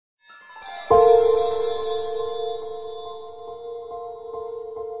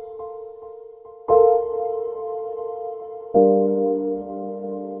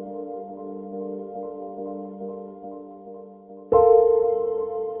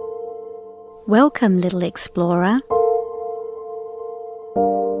Welcome, little explorer.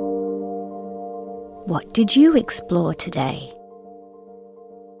 What did you explore today?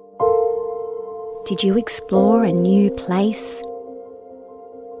 Did you explore a new place?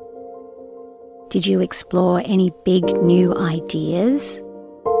 Did you explore any big new ideas?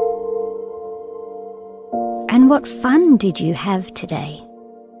 And what fun did you have today?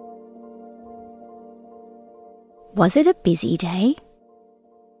 Was it a busy day?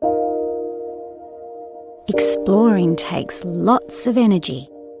 Exploring takes lots of energy.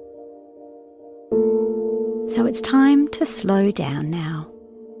 So it's time to slow down now.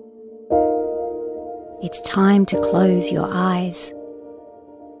 It's time to close your eyes.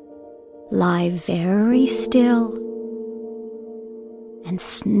 Lie very still and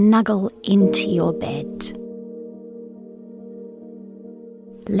snuggle into your bed.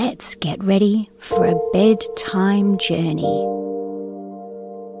 Let's get ready for a bedtime journey.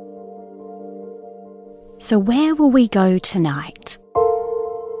 So where will we go tonight?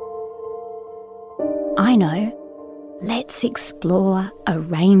 I know. Let's explore a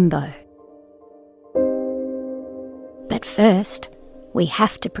rainbow. But first, we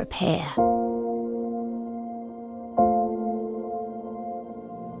have to prepare.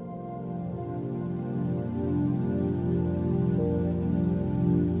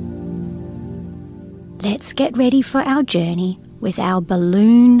 Let's get ready for our journey with our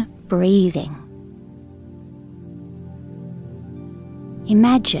balloon breathing.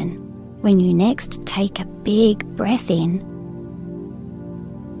 Imagine when you next take a big breath in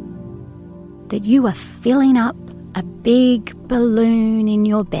that you are filling up a big balloon in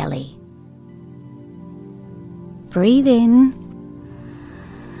your belly. Breathe in.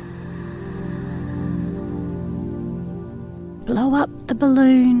 Blow up the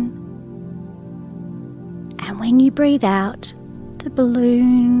balloon. And when you breathe out, the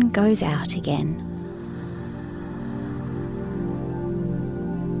balloon goes out again.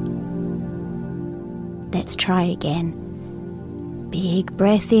 Let's try again. Big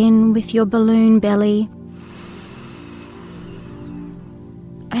breath in with your balloon belly.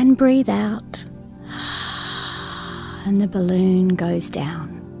 And breathe out. And the balloon goes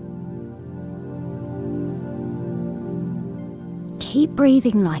down. Keep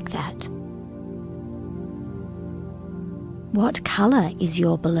breathing like that. What colour is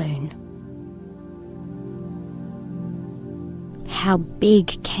your balloon? How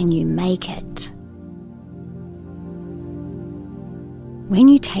big can you make it? When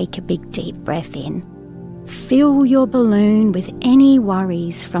you take a big deep breath in, fill your balloon with any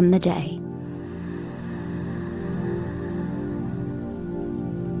worries from the day.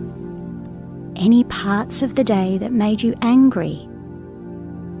 Any parts of the day that made you angry,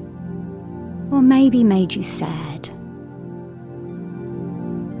 or maybe made you sad.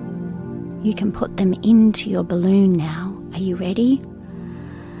 You can put them into your balloon now. Are you ready?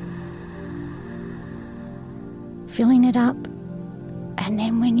 Filling it up. And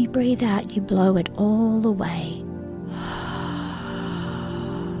then when you breathe out, you blow it all away.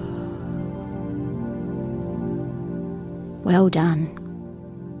 Well done.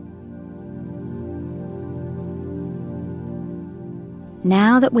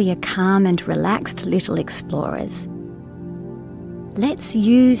 Now that we are calm and relaxed little explorers, let's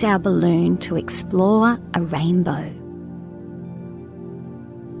use our balloon to explore a rainbow.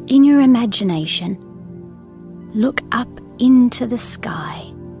 In your imagination, look up into the sky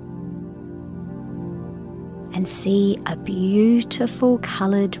and see a beautiful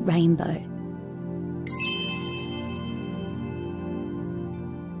coloured rainbow.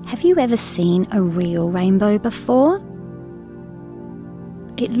 Have you ever seen a real rainbow before?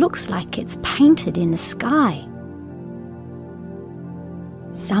 It looks like it's painted in the sky.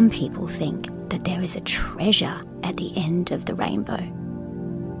 Some people think that there is a treasure at the end of the rainbow.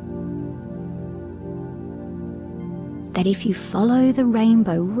 That if you follow the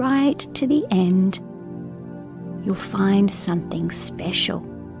rainbow right to the end, you'll find something special.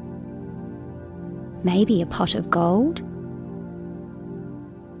 Maybe a pot of gold.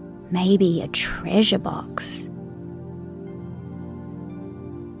 Maybe a treasure box.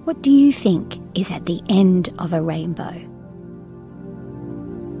 What do you think is at the end of a rainbow?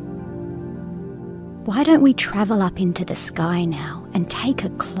 Why don't we travel up into the sky now and take a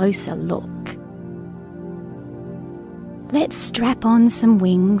closer look? Let's strap on some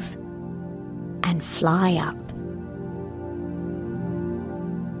wings and fly up.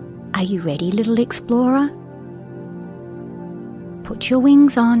 Are you ready, little explorer? Put your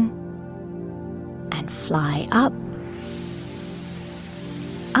wings on and fly up,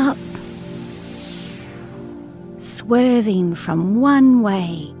 up, swerving from one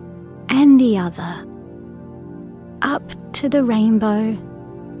way and the other, up to the rainbow.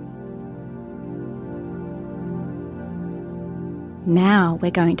 Now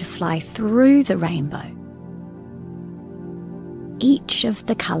we're going to fly through the rainbow. Each of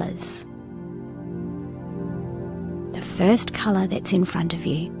the colours. The first colour that's in front of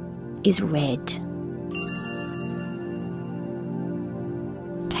you is red.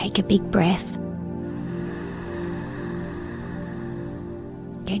 Take a big breath.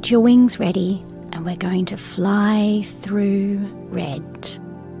 Get your wings ready, and we're going to fly through red.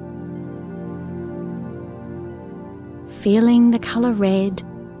 Feeling the colour red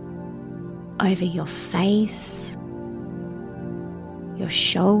over your face, your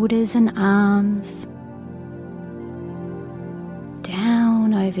shoulders and arms,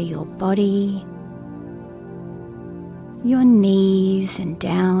 down over your body, your knees and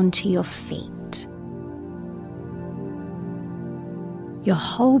down to your feet. Your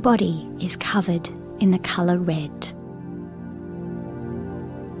whole body is covered in the colour red.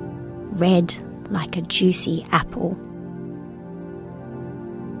 Red like a juicy apple.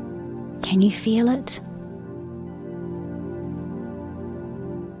 Can you feel it?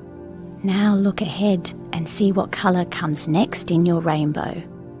 Now look ahead and see what colour comes next in your rainbow.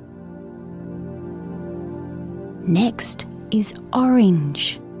 Next is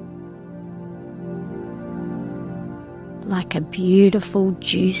orange. Like a beautiful,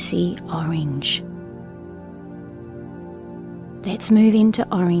 juicy orange. Let's move into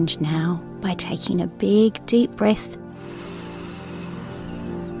orange now by taking a big, deep breath,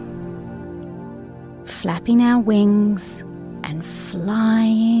 flapping our wings and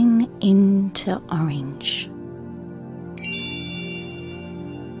flying into orange.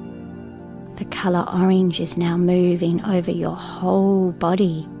 The colour orange is now moving over your whole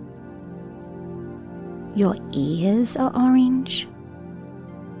body. Your ears are orange.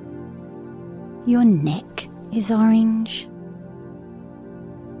 Your neck is orange.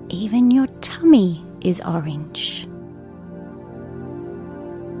 Even your tummy is orange.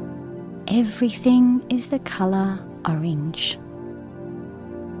 Everything is the colour orange.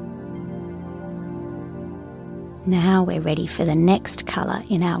 Now we're ready for the next colour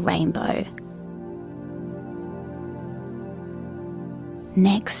in our rainbow.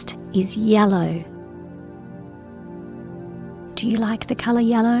 Next is yellow. Do you like the colour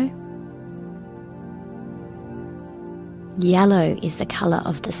yellow? Yellow is the colour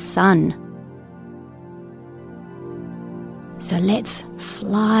of the sun. So let's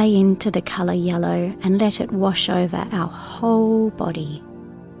fly into the colour yellow and let it wash over our whole body.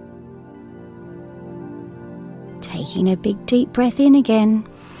 Taking a big deep breath in again.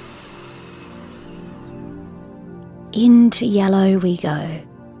 Into yellow we go.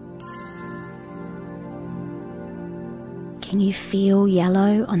 Can you feel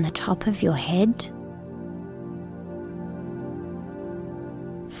yellow on the top of your head?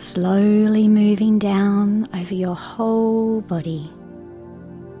 Slowly moving down over your whole body.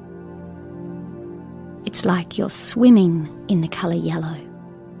 It's like you're swimming in the colour yellow.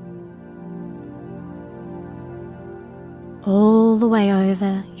 All the way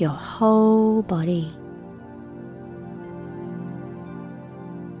over your whole body.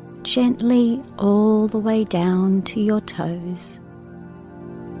 Gently all the way down to your toes.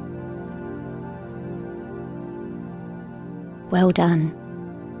 Well done.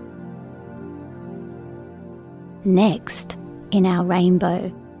 Next in our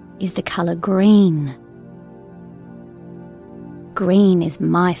rainbow is the colour green. Green is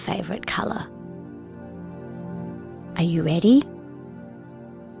my favourite colour. Are you ready?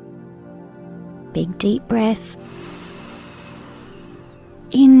 Big deep breath.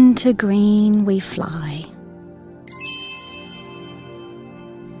 Into green we fly.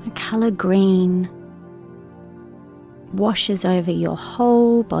 The colour green washes over your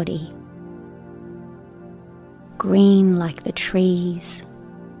whole body. Green like the trees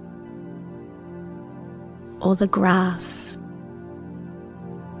or the grass.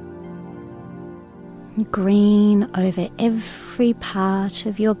 Green over every part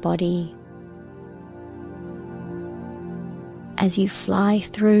of your body as you fly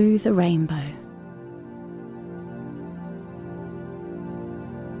through the rainbow.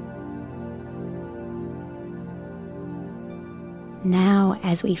 Now,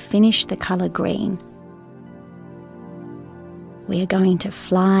 as we finish the colour green, we are going to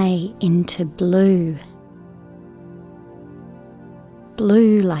fly into blue.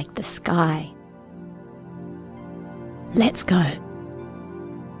 blue like the sky. Let's go.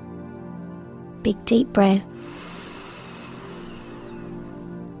 Big deep breath.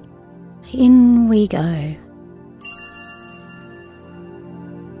 In we go.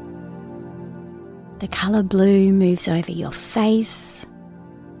 The colour blue moves over your face,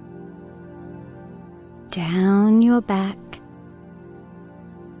 down your back,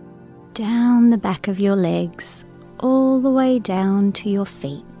 down the back of your legs, all the way down to your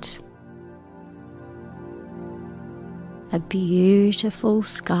feet. A beautiful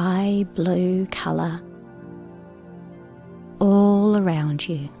sky blue colour all around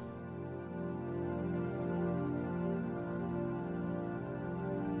you.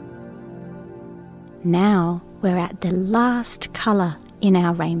 Now we're at the last colour in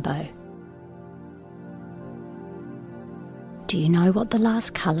our rainbow. Do you know what the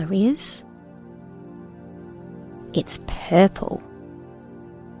last colour is? It's purple.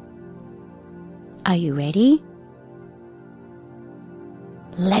 Are you ready?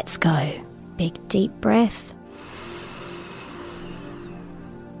 Let's go. Big deep breath.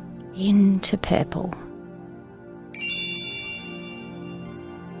 Into purple.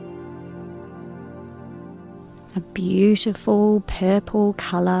 A beautiful purple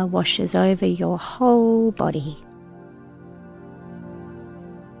colour washes over your whole body,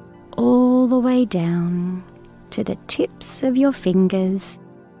 all the way down to the tips of your fingers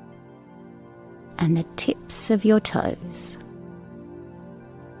and the tips of your toes.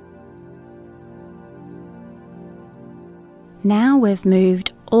 Now we've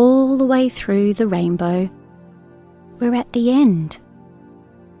moved all the way through the rainbow. We're at the end.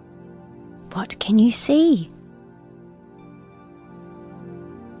 What can you see?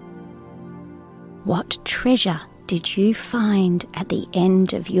 What treasure did you find at the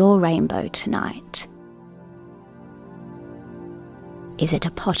end of your rainbow tonight? Is it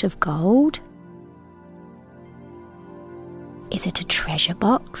a pot of gold? Is it a treasure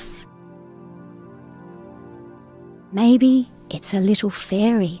box? Maybe it's a little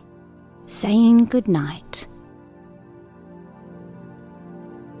fairy saying goodnight.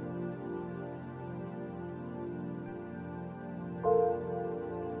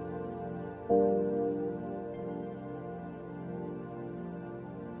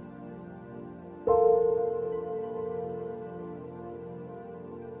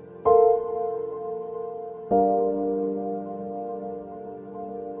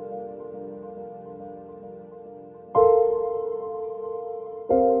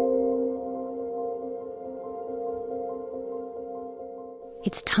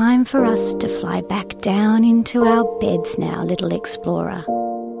 It's time for us to fly back down into our beds now, little explorer.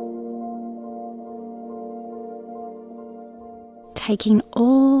 Taking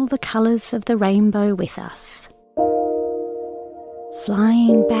all the colours of the rainbow with us.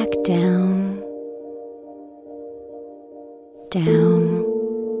 Flying back down, down,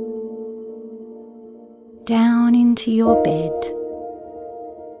 down into your bed.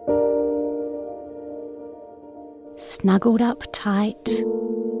 Snuggled up tight,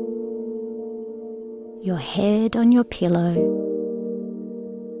 your head on your pillow,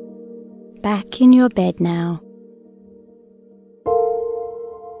 back in your bed now,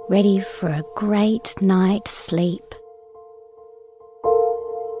 ready for a great night's sleep,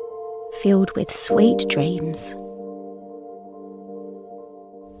 filled with sweet dreams.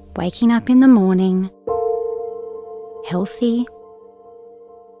 Waking up in the morning, healthy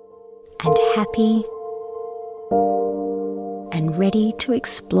and happy, and ready to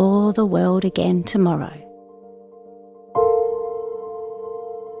explore the world again tomorrow.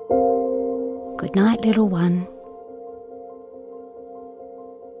 Good night, little one.